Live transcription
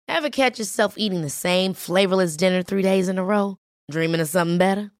Ever catch yourself eating the same flavorless dinner 3 days in a row? Dreaming of something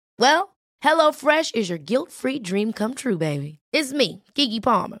better? Well, HelloFresh is your guilt-free dream come true, baby. It's me, Keke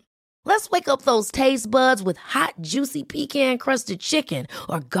Palmer. Let's wake up those taste buds with hot, juicy pecan-crusted chicken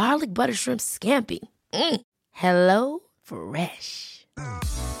or garlic butter shrimp scampi. Hello Fresh.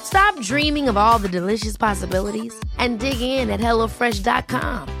 Stop dreaming of all the delicious possibilities and dig in at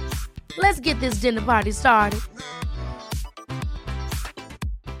HelloFresh.com. Let's get this dinner party started.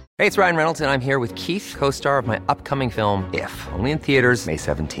 Hey, it's Ryan Reynolds, and I'm here with Keith, co-star of my upcoming film, If, only in theaters May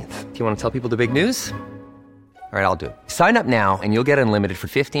 17th. Do you want to tell people the big news? All right, I'll do it. Sign up now and you'll get unlimited for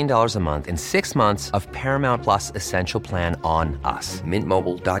 $15 a month and 6 months of Paramount Plus Essential Plan on us.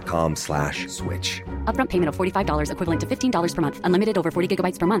 MintMobile.com/switch. Upfront payment of $45 equivalent to $15 per month. Unlimited over 40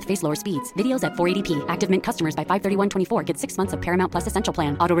 gigabytes per month. Face lower speeds. Videos at 480p. Active Mint customers by 531.24 get 6 months of Paramount Plus Essential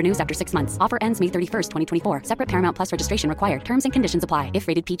Plan. Auto renews after 6 months. Offer ends May 31st, 2024. Separate Paramount Plus registration required. Terms and conditions apply if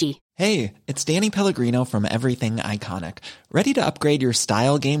rated PG. Hey, it's Danny Pellegrino from Everything Iconic. Ready to upgrade your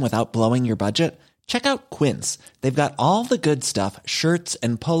style game without blowing your budget? Check out Quince. They've got all the good stuff, shirts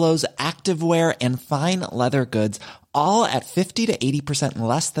and polos, activewear, and fine leather goods, all at 50 to 80%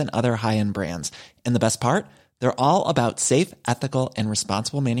 less than other high-end brands. And the best part? They're all about safe, ethical, and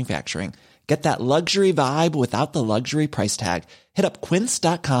responsible manufacturing. Get that luxury vibe without the luxury price tag. Hit up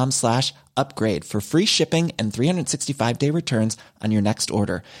quince.com/upgrade for free shipping and 365-day returns on your next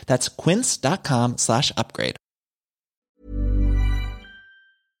order. That's quince.com/upgrade.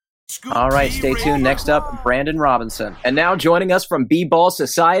 All right, stay tuned. Next up, Brandon Robinson. And now joining us from B-Ball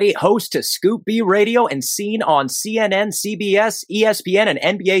Society, host to Scoop B Radio and seen on CNN, CBS, ESPN, and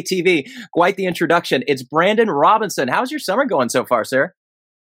NBA TV. Quite the introduction. It's Brandon Robinson. How's your summer going so far, sir?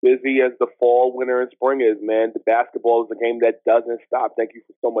 Busy as the fall, winter, and spring is, man. The basketball is a game that doesn't stop. Thank you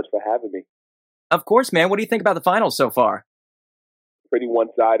so much for having me. Of course, man. What do you think about the finals so far? Pretty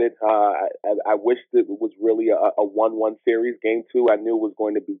one-sided. I wish that it was really a 1-1 series. Game 2, I knew was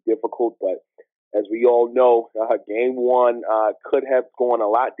going to be difficult, but as we all know, Game 1 could have gone a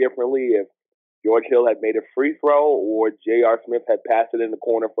lot differently if George Hill had made a free throw or J.R. Smith had passed it in the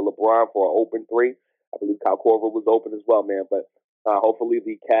corner for LeBron for an open three. I believe Kyle Korver was open as well, man. But hopefully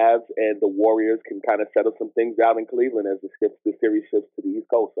the Cavs and the Warriors can kind of settle some things out in Cleveland as the series shifts to the East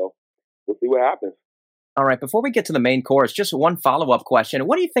Coast. So we'll see what happens. All right, before we get to the main course, just one follow-up question.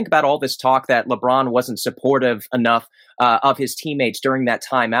 What do you think about all this talk that LeBron wasn't supportive enough of his teammates during that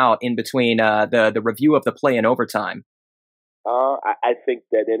timeout in between the review of the play in overtime? I think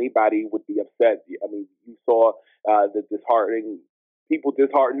that anybody would be upset. I mean, you saw the people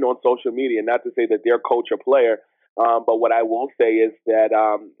disheartened on social media, not to say that they're coach or player, but what I will say is that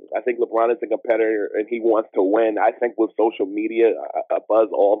I think LeBron is a competitor and he wants to win. I think with social media, a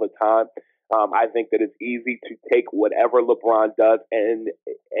buzz all the time, I think that it's easy to take whatever LeBron does and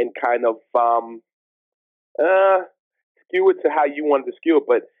kind of skew it to how you wanted to skew it.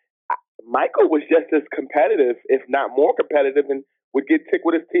 But Michael was just as competitive, if not more competitive, and would get ticked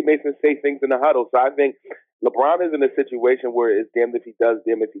with his teammates and say things in the huddle. So I think LeBron is in a situation where it's damned if he does,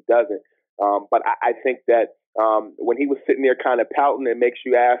 damned if he doesn't. But I think that when he was sitting there kind of pouting, it makes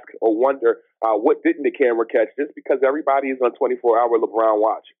you ask or wonder, what didn't the camera catch? Just because everybody is on 24-hour LeBron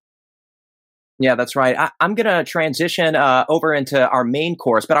watch. Yeah, that's right. I'm going to transition over into our main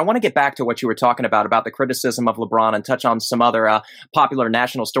course, but I want to get back to what you were talking about the criticism of LeBron and touch on some other popular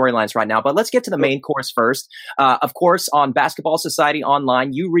national storylines right now. But let's get to the main course first. Of course, on Basketball Society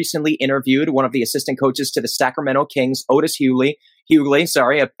Online, you recently interviewed one of the assistant coaches to the Sacramento Kings, Otis Hughley.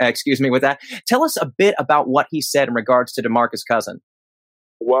 Excuse me with that. Tell us a bit about what he said in regards to DeMarcus Cousins.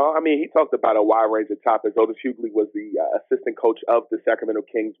 Well, I mean, he talked about a wide range of topics. Otis Hughley was the assistant coach of the Sacramento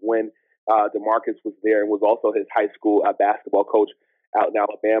Kings when DeMarcus was there and was also his high school basketball coach out in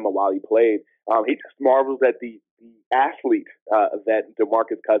Alabama while he played. He just marvels at the athlete that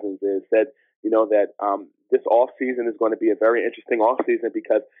DeMarcus Cousins is. Said, that this offseason is going to be a very interesting offseason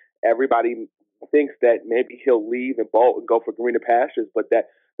because everybody thinks that maybe he'll leave and bolt and go for greener pastures, but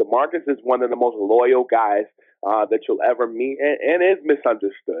that DeMarcus is one of the most loyal guys that you'll ever meet and is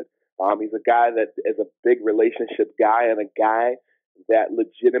misunderstood. He's a guy that is a big relationship guy and a guy that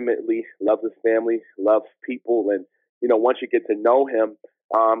legitimately loves his family, loves people. And, once you get to know him,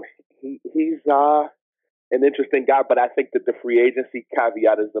 he's an interesting guy. But I think that the free agency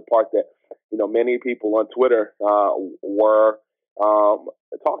caveat is the part that, many people on Twitter were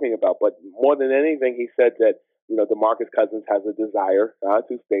talking about. But more than anything, he said that, DeMarcus Cousins has a desire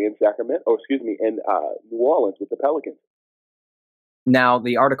to stay in in New Orleans with the Pelicans. Now,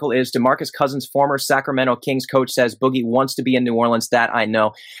 the article is DeMarcus Cousins, former Sacramento Kings coach, says Boogie wants to be in New Orleans. That I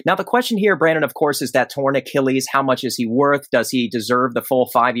know. Now, the question here, Brandon, of course, is that torn Achilles. How much is he worth? Does he deserve the full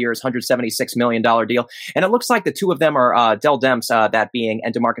 5 years, $176 million deal? And it looks like the two of them are Dell Demps, that being,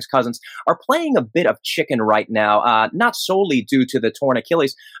 and DeMarcus Cousins, are playing a bit of chicken right now, not solely due to the torn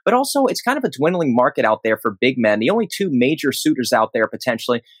Achilles, but also it's kind of a dwindling market out there for big men. The only two major suitors out there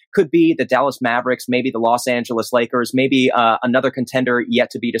potentially could be the Dallas Mavericks, maybe the Los Angeles Lakers, maybe another contender yet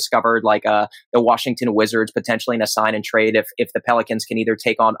to be discovered, like the Washington Wizards, potentially in a sign and trade if the Pelicans can either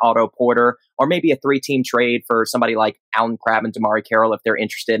take on Otto Porter, or maybe a 3-team trade for somebody like Allen Crabbe and Damari Carroll if they're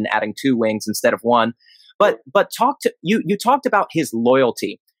interested in adding 2 wings instead of 1. But you talked about his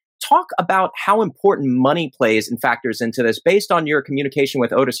loyalty. Talk about how important money plays and factors into this. Based on your communication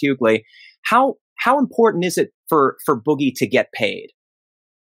with Otis Hughley, how important is it for Boogie to get paid?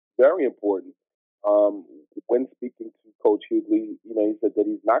 Very important. When speaking to Coach Hughley, he said that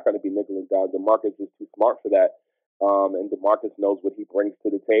he's not going to be nickel and dime. DeMarcus is too smart for that, and DeMarcus knows what he brings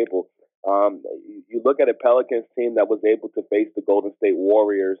to the table. You look at a Pelicans team that was able to face the Golden State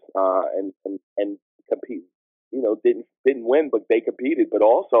Warriors and compete. Didn't win, but they competed. But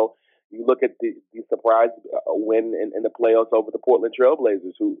also, you look at the surprise win in the playoffs over the Portland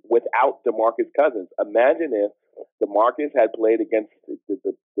Trailblazers, who without DeMarcus Cousins. Imagine if DeMarcus had played against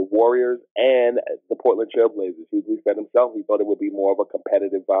the Warriors and the Portland Trailblazers. He said himself he thought it would be more of a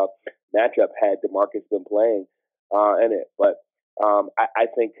competitive matchup had DeMarcus been playing in it. But I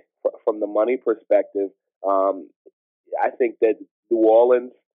think from the money perspective, I think that New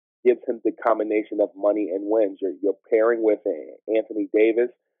Orleans gives him the combination of money and wins. You're pairing with Anthony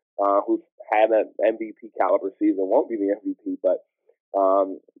Davis, who's had an MVP caliber season, won't be the MVP, but I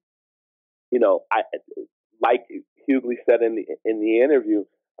like Hughley said in the interview.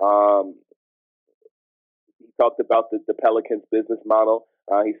 He talked about the Pelicans business model.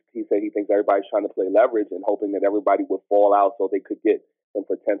 He said he thinks everybody's trying to play leverage and hoping that everybody would fall out so they could get him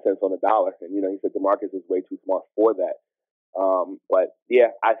for 10 cents on the dollar. And he said DeMarcus is way too smart for that. But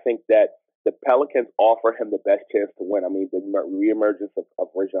yeah, I think that the Pelicans offer him the best chance to win. I mean, the reemergence of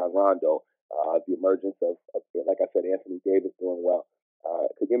Rajon Rondo, the emergence of, like I said, Anthony Davis doing well.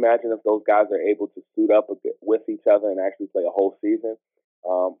 Could you imagine if those guys are able to suit up with each other and actually play a whole season?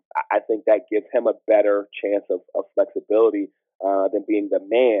 I think that gives him a better chance of flexibility than being the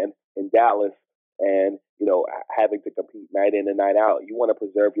man in Dallas and, having to compete night in and night out. You want to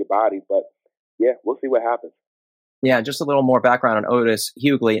preserve your body, but yeah, we'll see what happens. Yeah, just a little more background on Otis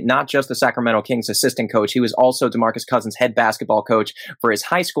Hughley, not just the Sacramento Kings assistant coach. He was also DeMarcus Cousins' head basketball coach for his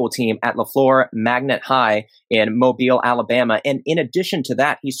high school team at LaFleur Magnet High in Mobile, Alabama. And in addition to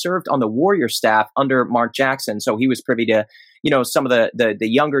that, he served on the Warrior staff under Mark Jackson. So he was privy to, some of the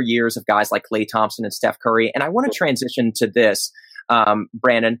younger years of guys like Klay Thompson and Steph Curry. And I want to transition to this,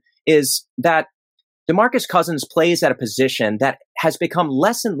 Brandon, is that DeMarcus Cousins plays at a position that has become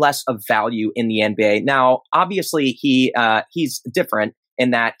less and less of value in the NBA. Now, obviously, he's different in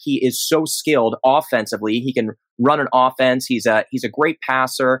that he is so skilled offensively. He can run an offense. He's a great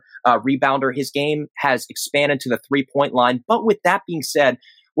passer, rebounder. His game has expanded to the 3-point line. But with that being said,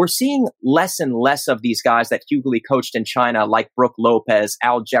 we're seeing less and less of these guys that Hughley coached in China, like Brook Lopez,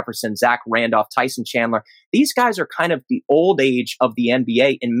 Al Jefferson, Zach Randolph, Tyson Chandler. These guys are kind of the old age of the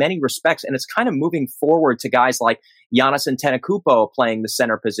NBA in many respects, and it's kind of moving forward to guys like Giannis Antetokounmpo playing the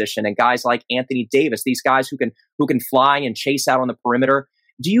center position, and guys like Anthony Davis. These guys who can fly and chase out on the perimeter.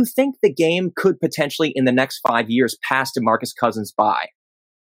 Do you think the game could potentially, in the next 5 years, pass DeMarcus Cousins by?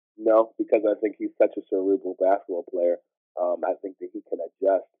 No, because I think he's such a cerebral basketball player. I think that he can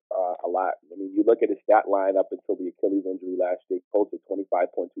adjust a lot. I mean, you look at his stat line up until the Achilles injury last year, he posted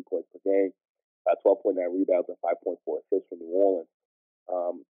 25.2 points per game, 12.9 rebounds, and 5.4 assists for New Orleans.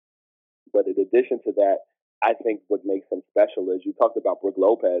 But in addition to that, I think what makes him special is you talked about Brook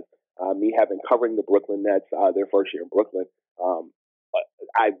Lopez. Me having covering the Brooklyn Nets their first year in Brooklyn,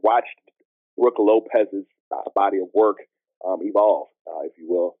 I watched Brook Lopez's body of work evolve, if you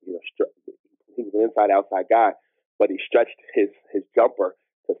will. He was an inside-outside guy, but he stretched his jumper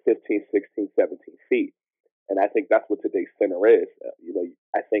to 15, 16, 17 feet. And I think that's what today's center is.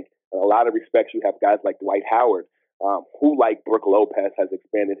 I think in a lot of respects you have guys like Dwight Howard, who, like Brook Lopez, has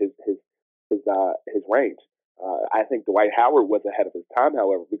expanded his range. I think Dwight Howard was ahead of his time,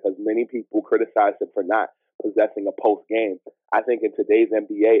 however, because many people criticized him for not possessing a post game. I think in today's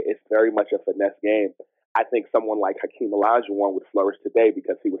NBA, it's very much a finesse game. I think someone like Hakeem Olajuwon would flourish today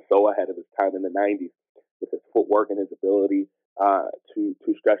because he was so ahead of his time in the 90s with his footwork and his ability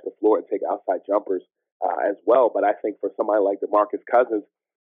to stretch the floor and take outside jumpers as well. But I think for somebody like DeMarcus Cousins,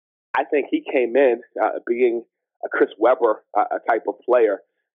 I think he came in being a Chris Webber a type of player,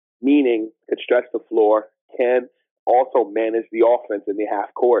 meaning could stretch the floor, can also manage the offense in the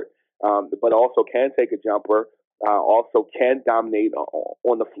half court, but also can take a jumper, also can dominate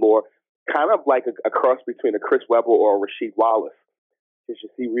on the floor, kind of like a cross between a Chris Webber or a Rasheed Wallace. As you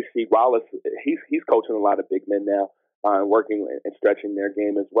see, Rasheed Wallace, he's coaching a lot of big men now, working and stretching their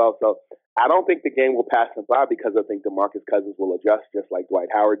game as well. So I don't think the game will pass him by because I think DeMarcus Cousins will adjust just like Dwight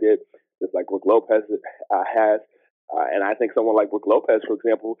Howard did, just like Brook Lopez has. And I think someone like Brook Lopez, for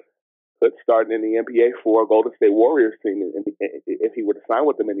example, could start in the NBA for a Golden State Warriors team if he were to sign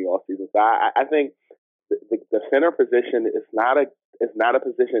with them in the offseason. So I think the center position is not a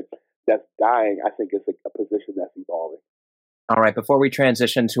position that's dying. I think it's a position that's evolving. All right, before we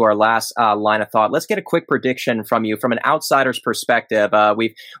transition to our last line of thought, let's get a quick prediction from you from an outsider's perspective.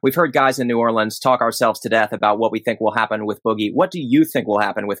 We've heard guys in New Orleans talk ourselves to death about what we think will happen with Boogie. What do you think will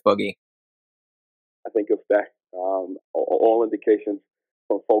happen with Boogie? I think he'll stay. All indications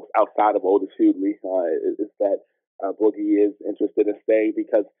from folks outside of Otis Hughley is that Boogie is interested in staying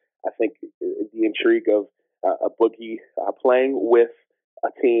because I think the intrigue of a Boogie playing with a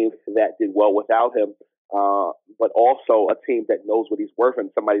team that did well without him, but also a team that knows what he's worth and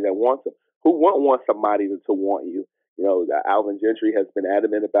somebody that wants him. Who won't want somebody to want you? You know, Alvin Gentry has been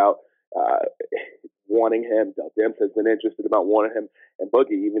adamant about wanting him. Del Demps has been interested about wanting him. And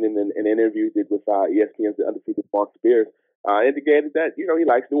Boogie, even in an interview he did with ESPN's undefeated Mark Spears, indicated that, you know, he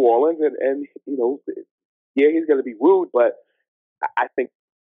likes New Orleans and you know, yeah, he's going to be rude, but I think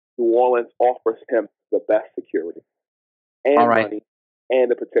New Orleans offers him the best security and money and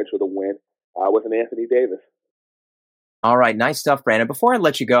the potential to win with an Anthony Davis. All right. Nice stuff, Brandon. Before I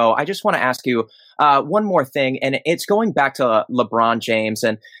let you go, I just want to ask you one more thing, and it's going back to LeBron James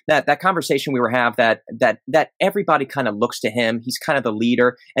and that conversation we were having that everybody kind of looks to him. He's kind of the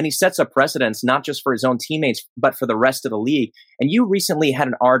leader, and he sets a precedence not just for his own teammates, but for the rest of the league. And you recently had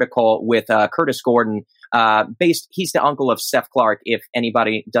an article with Curtis Gordon, he's the uncle of Steph Clark, if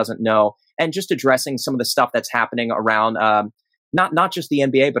anybody doesn't know, and just addressing some of the stuff that's happening around not just the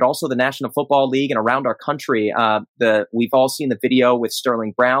NBA, but also the National Football League and around our country. We've all seen the video with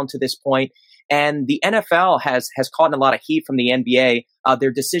Sterling Brown to this point, and the NFL has caught in a lot of heat from the NBA.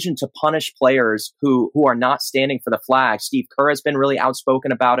 Their decision to punish players who are not standing for the flag. Steve Kerr has been really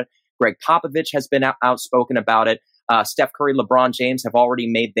outspoken about it. Greg Popovich has been outspoken about it. Steph Curry, LeBron James have already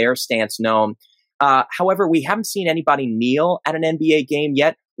made their stance known. However, we haven't seen anybody kneel at an NBA game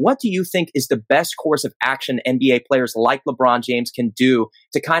yet. What do you think is the best course of action NBA players like LeBron James can do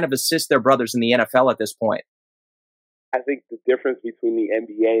to kind of assist their brothers in the NFL at this point? I think the difference between the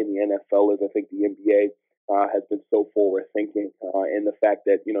NBA and the NFL is I think the NBA has been so forward thinking in the fact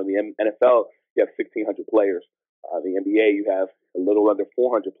that, you know, the NFL, you have 1,600 players. The NBA, you have a little under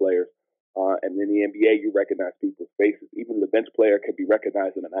 400 players. And in the NBA, you recognize people's faces. Even the bench player can be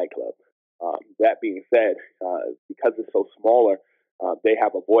recognized in a nightclub. That being said, because it's so smaller, they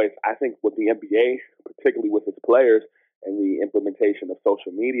have a voice. I think with the NBA, particularly with its players and the implementation of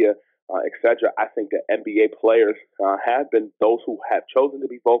social media, et cetera, I think that NBA players have been, those who have chosen to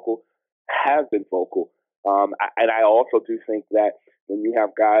be vocal, have been vocal. And I also do think that when you have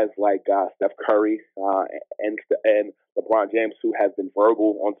guys like Steph Curry and LeBron James who have been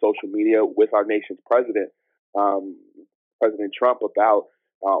verbal on social media with our nation's president, President Trump, about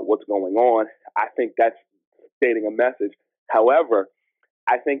what's going on, I think that's stating a message. However,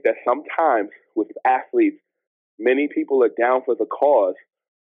 I think that sometimes with athletes, many people are down for the cause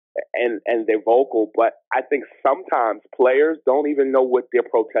and they're vocal, but I think sometimes players don't even know what they're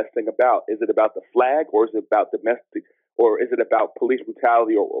protesting about. Is it about the flag, or is it about domestic, or is it about police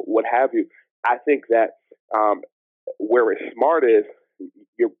brutality, or what have you? I think that where it's smart is,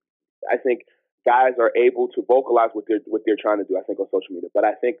 I think guys are able to vocalize what they're trying to do, I think, on social media. But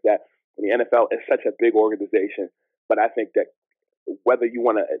I think that the NFL is such a big organization, but I think that whether you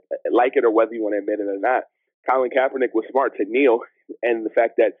want to like it or whether you want to admit it or not, Colin Kaepernick was smart to kneel, and the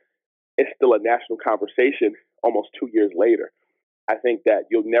fact that it's still a national conversation almost 2 years later. I think that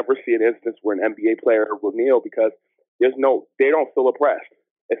you'll never see an instance where an NBA player will kneel because they don't feel oppressed.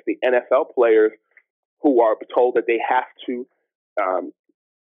 It's the NFL players who are told that they have to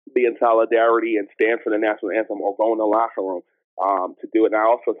be in solidarity and stand for the national anthem or go in the locker room to do it. And I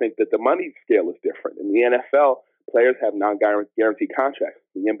also think that the money scale is different. In the NFL, players have non-guaranteed contracts.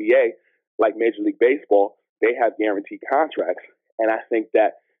 The NBA, like Major League Baseball, they have guaranteed contracts. And I think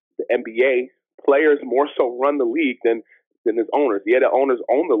that the NBA players more so run the league than its owners. Yeah, the owners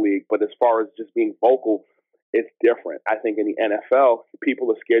own the league, but as far as just being vocal, it's different. I think in the NFL,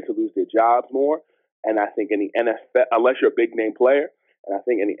 people are scared to lose their jobs more. And I think in the NFL, unless you're a big name player, and I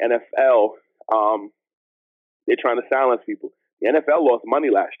think in the NFL, They're trying to silence people. The NFL lost money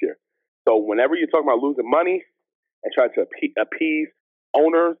last year. So whenever you're talking about losing money and trying to appease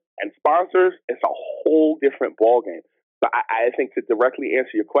owners and sponsors, it's a whole different ballgame. So I think to directly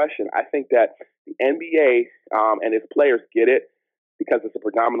answer your question, I think that the NBA and its players get it because it's a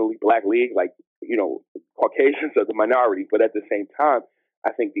predominantly black league. Like, Caucasians are the minority. But at the same time,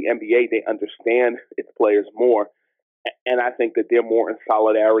 I think the NBA, they understand its players more. And I think that they're more in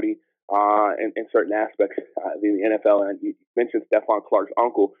solidarity in certain aspects than the NFL. And you mentioned Stephon Clark's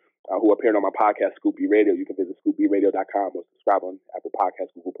uncle, who appeared on my podcast, Scoop B Radio. You can visit scoopbradio.com or subscribe on Apple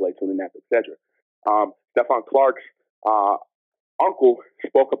Podcasts, Google Play, TuneIn app, etc. Stephon Clark's uncle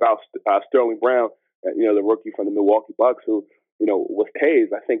spoke about Sterling Brown, the rookie from the Milwaukee Bucks, who was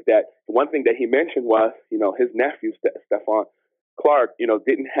tased. I think that one thing that he mentioned was, his nephew Stephon Clark,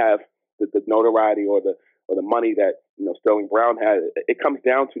 didn't have the notoriety or the money that Sterling Brown had. It comes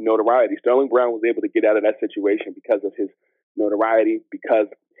down to notoriety. Sterling Brown was able to get out of that situation because of his notoriety, because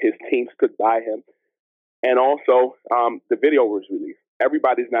his team stood by him, and also the video was released.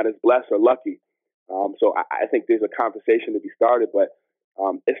 Everybody's not as blessed or lucky. So I think there's a conversation to be started, but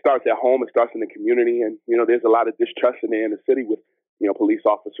it starts at home. It starts in the community, and there's a lot of distrust in the inner city with police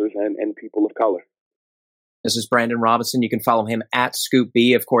officers and people of color. This is Brandon Robinson. You can follow him at Scoop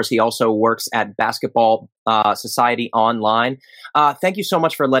B. Of course, he also works at Basketball Society Online. Thank you so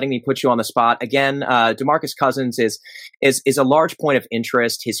much for letting me put you on the spot. Again, DeMarcus Cousins is a large point of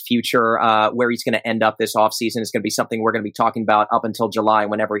interest. His future, where he's going to end up this offseason, is going to be something we're going to be talking about up until July,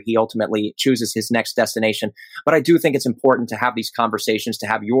 whenever he ultimately chooses his next destination. But I do think it's important to have these conversations, to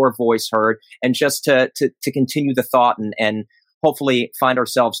have your voice heard, and just to continue the thought and hopefully find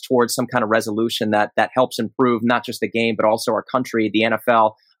ourselves towards some kind of resolution that helps improve not just the game, but also our country. The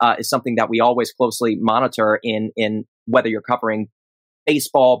NFL is something that we always closely monitor in whether you're covering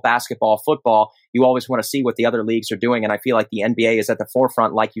baseball, basketball, football. You always want to see what the other leagues are doing. And I feel like the NBA is at the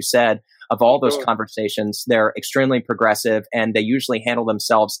forefront, like you said, of all those conversations. They're extremely progressive, and they usually handle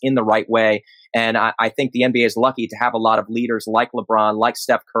themselves in the right way. And I think the NBA is lucky to have a lot of leaders like LeBron, like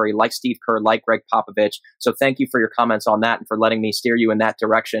Steph Curry, like Steve Kerr, like Greg Popovich. So thank you for your comments on that and for letting me steer you in that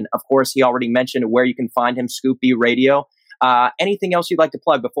direction. Of course, he already mentioned where you can find him, Scoop B Radio. Anything else you'd like to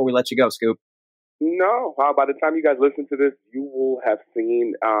plug before we let you go, Scoop? No. By the time you guys listen to this, you will have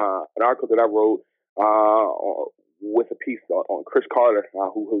seen an article that I wrote with a piece on Chris Carter,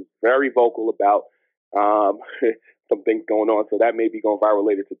 who was very vocal about some things going on. So that may be going viral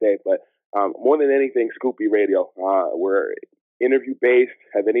later today. But more than anything, Scoop B Radio. We're interview-based,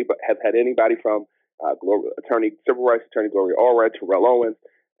 have had anybody from civil rights attorney Gloria Allred, Terrell Owens,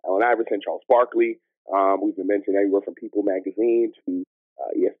 Allen Iverson, Charles Barkley. We've been mentioned anywhere from People Magazine to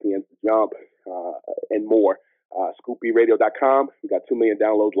ESPN's The Jump, and more. ScoopBradio.com. We got 2 million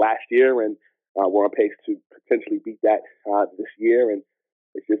downloads last year, and we're on pace to potentially beat that this year. And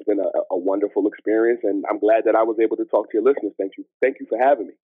it's just been a wonderful experience, and I'm glad that I was able to talk to your listeners. Thank you for having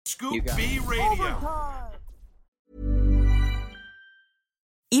me. Scoop B Radio.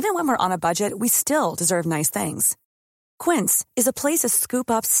 Even when we're on a budget, we still deserve nice things. Quince is a place to scoop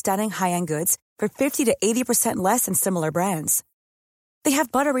up stunning high-end goods for 50 to 80% less than similar brands. They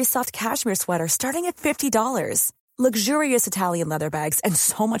have buttery soft cashmere sweaters starting at $50, luxurious Italian leather bags, and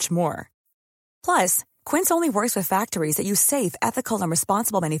so much more. Plus, Quince only works with factories that use safe, ethical, and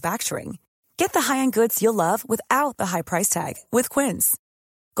responsible manufacturing. Get the high-end goods you'll love without the high price tag with Quince.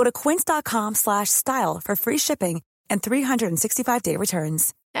 Go to quince.com/style for free shipping and 365-day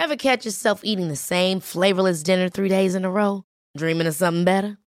returns. Ever catch yourself eating the same flavorless dinner 3 days in a row? Dreaming of something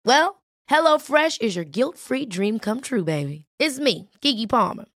better? Well, HelloFresh is your guilt-free dream come true, baby. It's me, Keke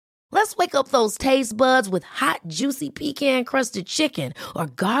Palmer. Let's wake up those taste buds with hot, juicy pecan-crusted chicken or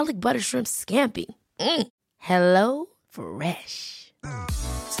garlic butter shrimp scampi. Hello Fresh.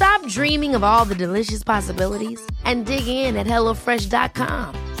 Stop dreaming of all the delicious possibilities and dig in at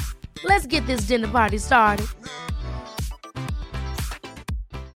HelloFresh.com. Let's get this dinner party started.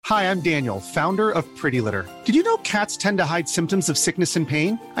 Hi, I'm Daniel, founder of Pretty Litter. Did you know cats tend to hide symptoms of sickness and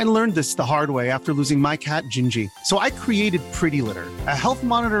pain? I learned this the hard way after losing my cat, Gingy. So I created Pretty Litter, a health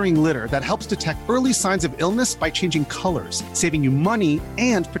monitoring litter that helps detect early signs of illness by changing colors, saving you money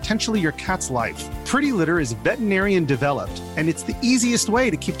and potentially your cat's life. Pretty Litter is veterinarian developed, and it's the easiest way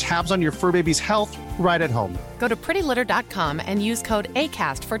to keep tabs on your fur baby's health right at home. Go to prettylitter.com and use code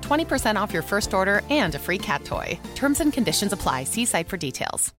ACAST for 20% off your first order and a free cat toy. Terms and conditions apply. See site for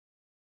details.